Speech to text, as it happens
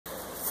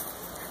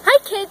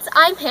kids,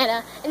 I'm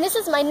Hannah, and this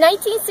is my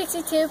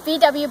 1962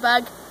 VW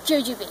Bug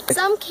Jujubee.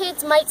 Some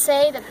kids might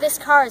say that this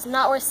car is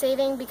not worth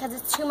saving because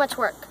it's too much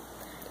work.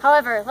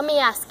 However, let me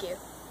ask you,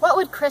 what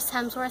would Chris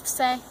Hemsworth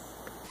say?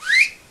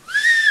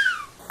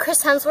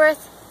 Chris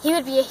Hemsworth, he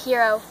would be a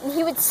hero, and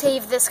he would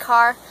save this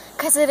car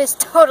because it is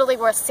totally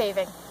worth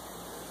saving.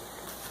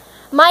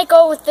 My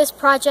goal with this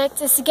project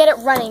is to get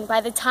it running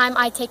by the time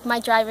I take my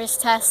driver's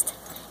test.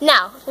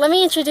 Now, let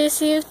me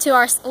introduce you to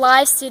our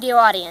live studio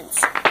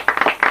audience.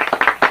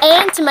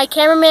 And to my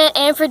cameraman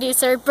and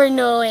producer,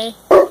 Bernoulli.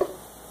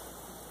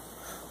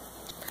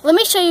 Let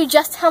me show you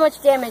just how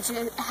much damage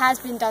has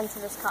been done to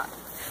this car.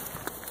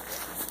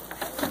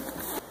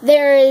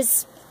 There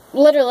is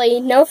literally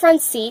no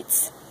front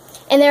seats,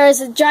 and there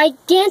is a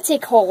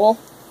gigantic hole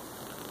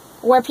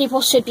where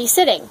people should be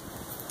sitting.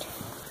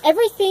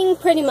 Everything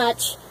pretty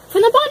much,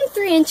 from the bottom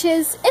 3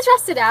 inches, is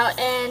rusted out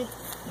and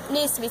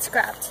needs to be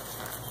scrapped.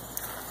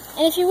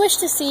 And if you wish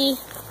to see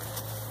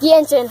the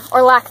engine,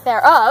 or lack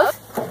thereof,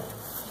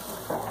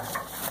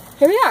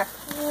 here we are.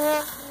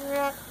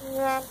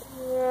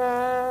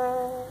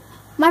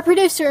 My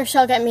producer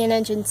shall get me an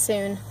engine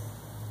soon.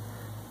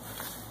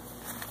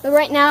 But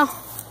right now,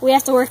 we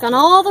have to work on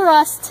all the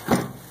rust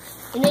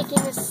and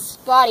making this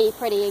body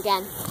pretty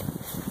again.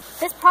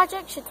 This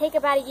project should take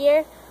about a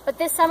year, but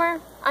this summer,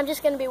 I'm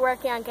just going to be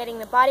working on getting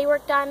the body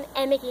work done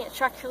and making it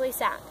structurally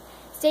sound.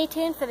 Stay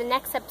tuned for the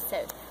next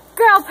episode.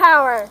 Girl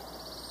power!